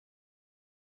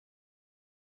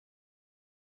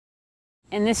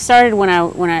And this started when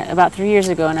I about 3 years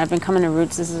ago, and I've been coming to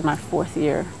Roots. This is my 4th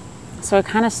year. So it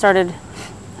kind of started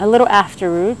a little after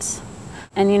Roots.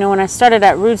 And you know, when I started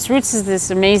at Roots, Roots is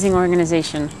this amazing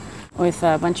organization with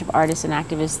a bunch of artists and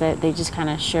activists that they just kind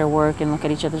of share work and look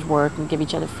at each other's work and give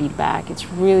each other feedback. It's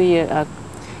really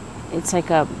it's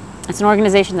an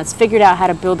organization that's figured out how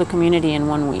to build a community in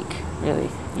 1 week, really.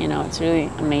 You know, it's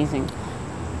really amazing.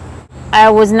 I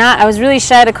was really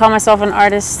shy to call myself an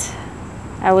artist.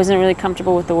 I wasn't really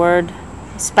comfortable with the word,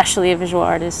 especially a visual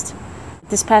artist.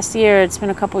 This past year, it's been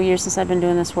a couple years since I've been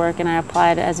doing this work, and I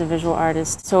applied as a visual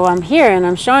artist. So I'm here and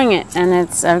I'm showing it, and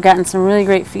I've gotten some really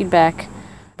great feedback.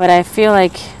 But I feel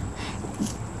like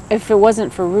if it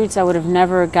wasn't for Roots, I would have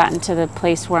never gotten to the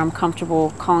place where I'm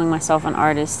comfortable calling myself an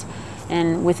artist,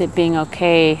 and with it being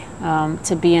okay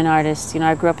to be an artist. You know,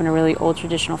 I grew up in a really old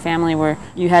traditional family where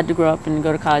you had to grow up and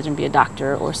go to college and be a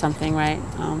doctor or something, right?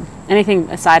 Anything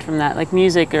aside from that, like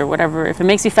music or whatever, if it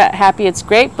makes you happy, it's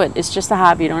great, but it's just a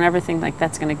hobby. Don't ever think like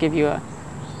that's going to give you a,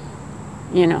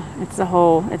 you know, it's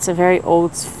a very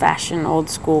old-fashioned,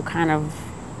 old-school kind of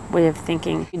way of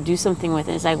thinking. You do something with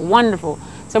it. It's like wonderful.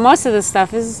 So most of the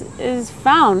stuff is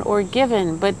found or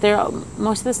given, but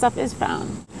most of the stuff is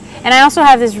found. And I also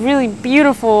have this really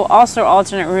beautiful, also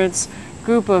alternate roots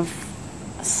group of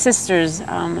sisters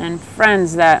and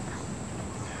friends that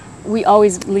we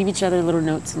always leave each other little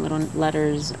notes and little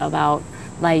letters about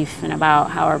life and about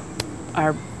how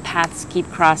our paths keep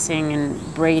crossing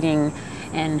and braiding,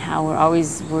 and how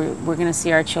we're going to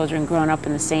see our children growing up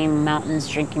in the same mountains,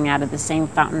 drinking out of the same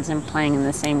fountains and playing in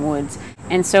the same woods.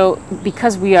 And so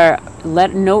because we are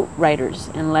note writers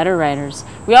and letter writers,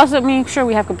 we also make sure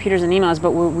we have computers and emails,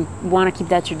 but we want to keep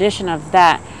that tradition of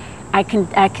that. I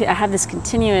have this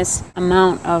continuous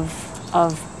amount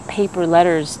of paper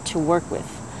letters to work with,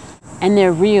 and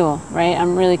they're real, right?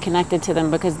 I'm really connected to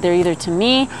them because they're either to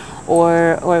me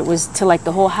or it was to like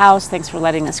the whole house. Thanks for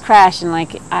letting us crash, and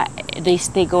like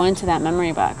they go into that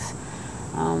memory box.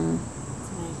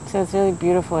 So it's really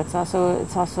beautiful. It's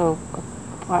also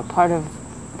a part of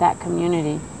that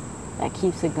community that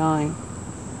keeps it going.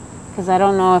 Because I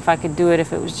don't know if I could do it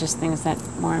if it was just things that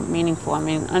weren't meaningful. I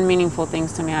mean, unmeaningful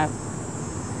things to me, I'll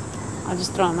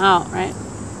just throw them out, right?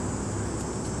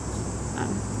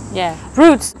 Yeah.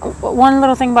 Roots. One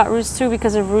little thing about Roots too,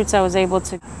 because of Roots, I was able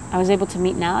to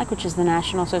meet NALAC, which is the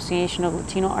National Association of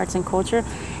Latino Arts and Culture,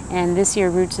 and this year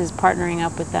Roots is partnering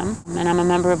up with them, and I'm a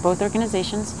member of both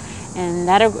organizations. And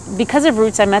because of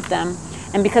Roots, I met them,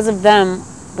 and because of them,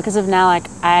 because of NALAC,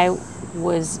 I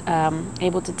was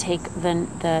able to take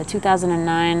the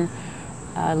 2009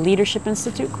 Leadership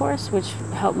Institute course, which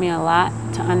helped me a lot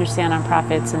to understand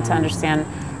nonprofits and to understand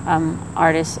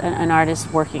an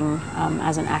artist working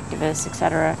as an activist,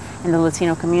 etc., in the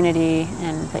Latino community,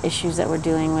 and the issues that we're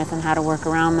dealing with and how to work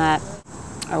around that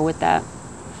or with that.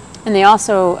 And they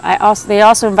also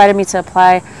invited me to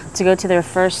apply to go to their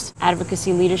first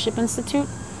Advocacy Leadership Institute,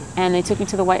 and they took me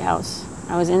to the White House.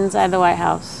 I was inside the White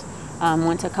House,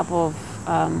 went to a couple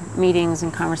of meetings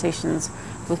and conversations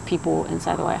with people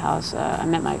inside the White House. I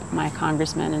met my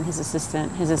congressman and his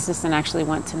assistant. His assistant actually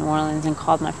went to New Orleans and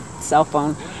called my cell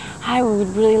phone. Hi, we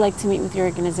would really like to meet with your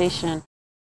organization.